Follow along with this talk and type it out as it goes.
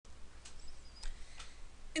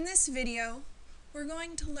In this video, we're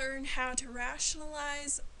going to learn how to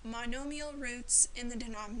rationalize monomial roots in the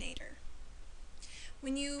denominator.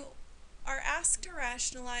 When you are asked to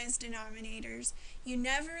rationalize denominators, you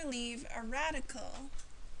never leave a radical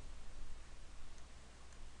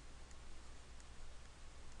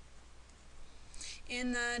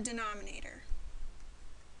in the denominator.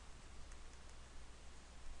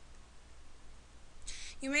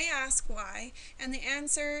 You may ask why, and the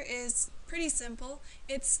answer is pretty simple.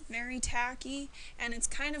 It's very tacky, and it's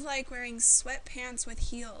kind of like wearing sweatpants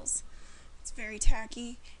with heels. It's very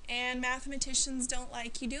tacky, and mathematicians don't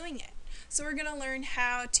like you doing it. So we're going to learn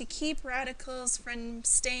how to keep radicals from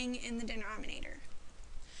staying in the denominator.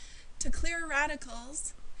 To clear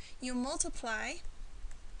radicals, you multiply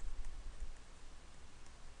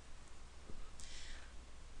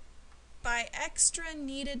by extra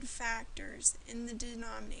needed factors in the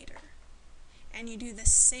denominator. And you do the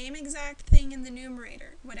same exact thing in the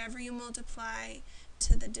numerator. Whatever you multiply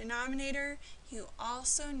to the denominator, you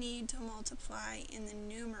also need to multiply in the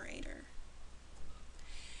numerator.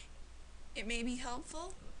 It may be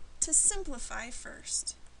helpful to simplify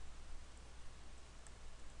first.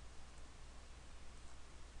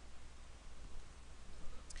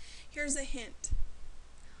 Here's a hint.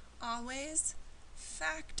 Always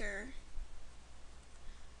factor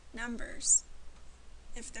numbers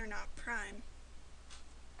if they're not prime.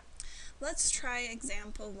 Let's try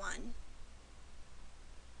example 1.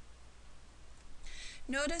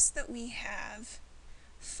 Notice that we have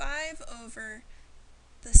 5 over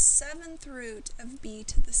the 7th root of b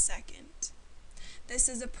to the 2nd. This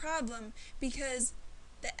is a problem because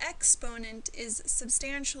the exponent is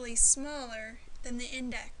substantially smaller than the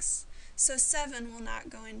index, so 7 will not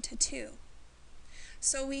go into 2.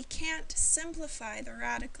 So we can't simplify the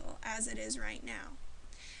radical as it is right now.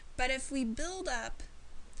 But if we build up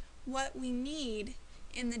what we need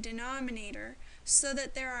in the denominator so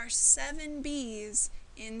that there are 7 b's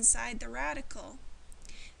inside the radical,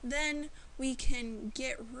 then we can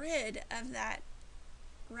get rid of that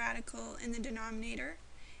radical in the denominator,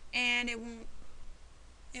 and it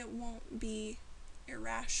won't be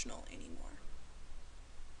irrational anymore.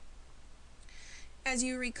 As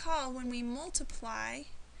you recall, when we multiply,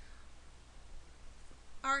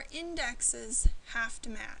 our indexes have to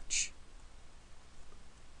match.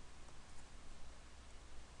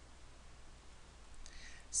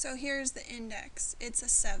 So here's the index. It's a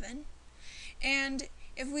 7. And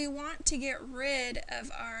if we want to get rid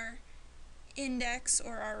of our index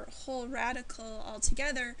or our whole radical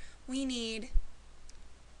altogether, we need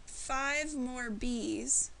 5 more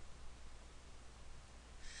b's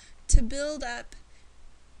to build up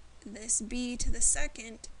this b to the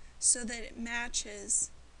 2nd so that it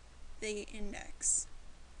matches the index.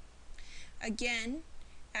 Again,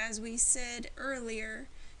 as we said earlier,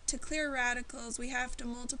 to clear radicals we have to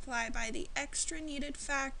multiply by the extra needed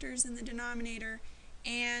factors in the denominator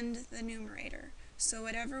and the numerator. So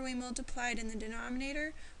whatever we multiplied in the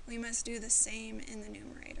denominator, we must do the same in the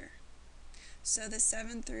numerator. So the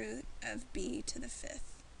 7th root of b to the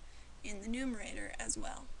 5th in the numerator as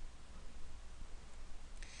well.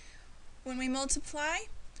 When we multiply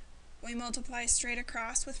straight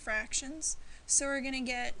across with fractions. So we're going to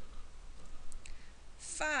get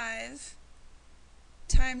 5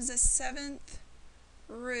 times the 7th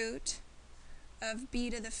root of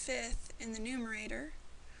b to the 5th in the numerator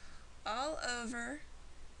all over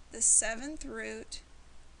the 7th root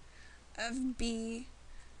of b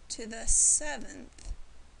to the 7th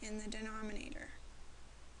in the denominator.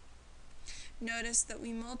 Notice that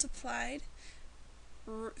we multiplied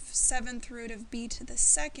 7th root of b to the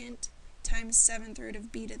 2nd times 7th root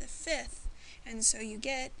of b to the 5th, and so you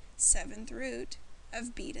get 7th root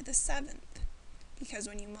of b to the 7th, because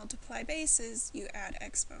when you multiply bases, you add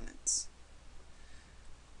exponents.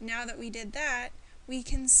 Now that we did that, we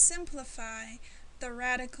can simplify the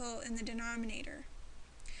radical in the denominator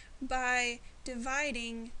by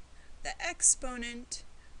dividing the exponent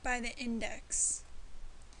by the index.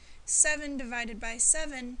 7 divided by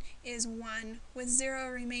 7 is 1 with 0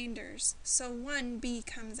 remainders, so 1b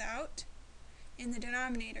comes out in the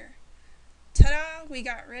denominator. Ta-da! We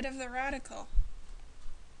got rid of the radical.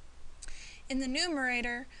 In the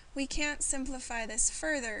numerator, we can't simplify this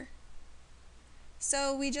further,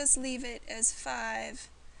 so we just leave it as 5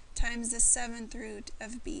 times the 7th root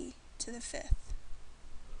of b to the 5th.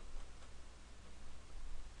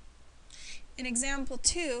 In example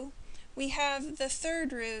 2, we have the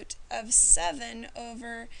 3rd root of 7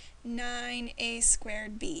 over 9a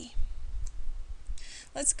squared b.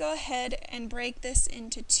 Let's go ahead and break this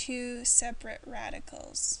into 2 separate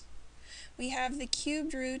radicals. We have the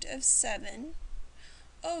cubed root of 7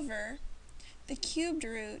 over the cubed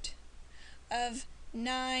root of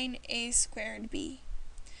 9a squared b.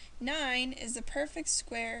 9 is the perfect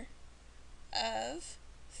square of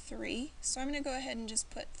 3, so I'm going to go ahead and just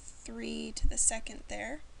put 3 to the second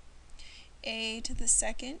there. A to the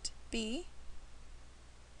second b.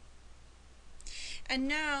 And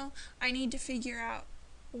now I need to figure out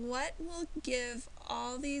what will give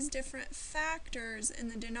all these different factors in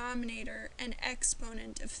the denominator an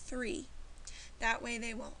exponent of 3. That way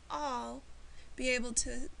they will all be able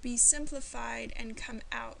to be simplified and come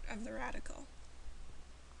out of the radical.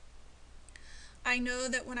 I know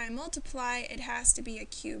that when I multiply, it has to be a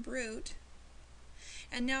cube root.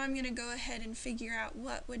 And now I'm going to go ahead and figure out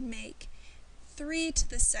what would make 3 to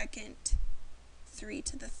the second 3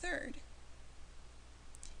 to the third.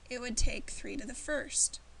 It would take 3 to the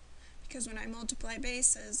first, because when I multiply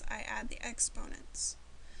bases, I add the exponents.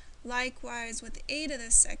 Likewise with a to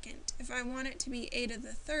the second, if I want it to be a to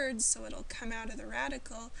the third so it'll come out of the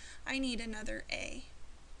radical, I need another a.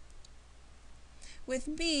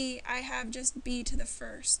 With b, I have just b to the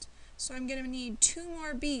first, so I'm going to need 2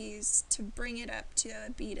 more b's to bring it up to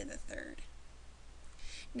a b to the third.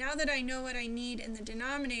 Now that I know what I need in the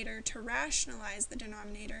denominator to rationalize the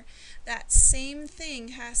denominator, that same thing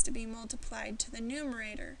has to be multiplied to the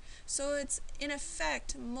numerator. So it's in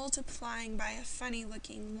effect multiplying by a funny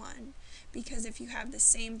looking 1, because if you have the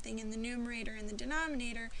same thing in the numerator and the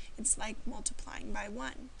denominator, it's like multiplying by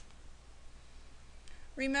 1.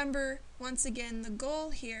 Remember, once again, the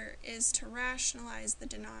goal here is to rationalize the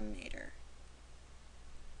denominator.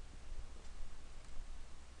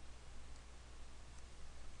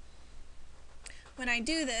 When I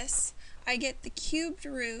do this, I get the cubed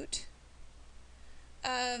root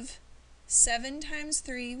of 7 times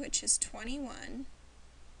 3, which is 21,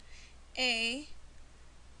 a,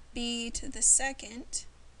 b to the second,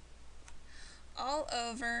 all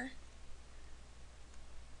over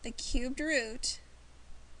the cubed root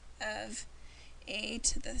of a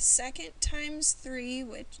to the second times 3,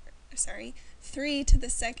 3 to the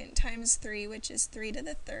second times 3, which is 3 to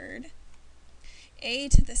the third, a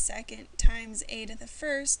to the second times a to the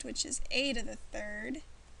first, which is a to the third,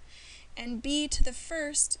 and b to the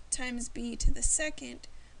first times b to the second,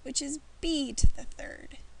 which is b to the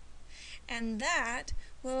third. And that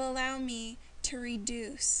will allow me to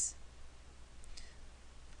reduce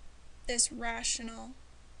this rational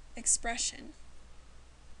expression.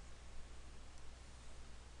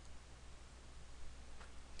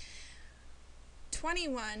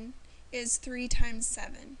 (21) is 3 times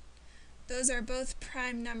 7. Those are both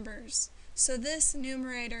prime numbers, so this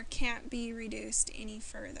numerator can't be reduced any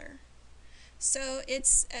further. So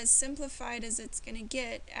it's as simplified as it's going to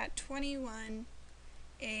get at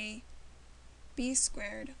 21a b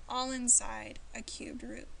squared, all inside a cubed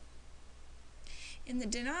root. In the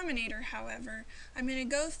denominator, however, I'm going to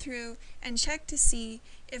go through and check to see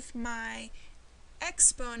if my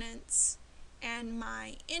exponents and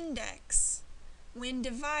my index, when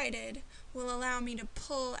divided, will allow me to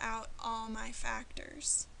pull out all my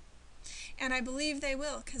factors. And I believe they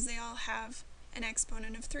will, because they all have an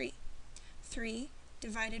exponent of 3. 3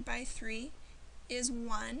 divided by 3 is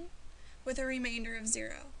 1, with a remainder of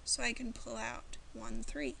 0, so I can pull out 1,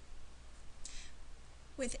 3.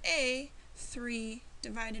 With a, 3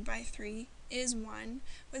 divided by 3 is 1,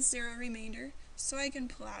 with 0 remainder, so I can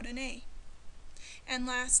pull out an a. And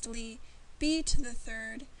lastly, b to the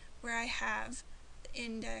third, where I have the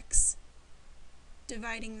index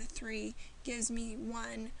dividing the 3 gives me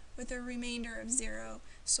 1 with a remainder of 0,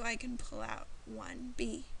 so I can pull out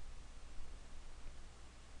 1b.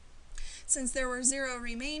 Since there were 0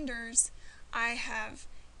 remainders, I have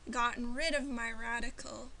gotten rid of my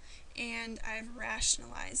radical and I've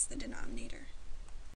rationalized the denominator.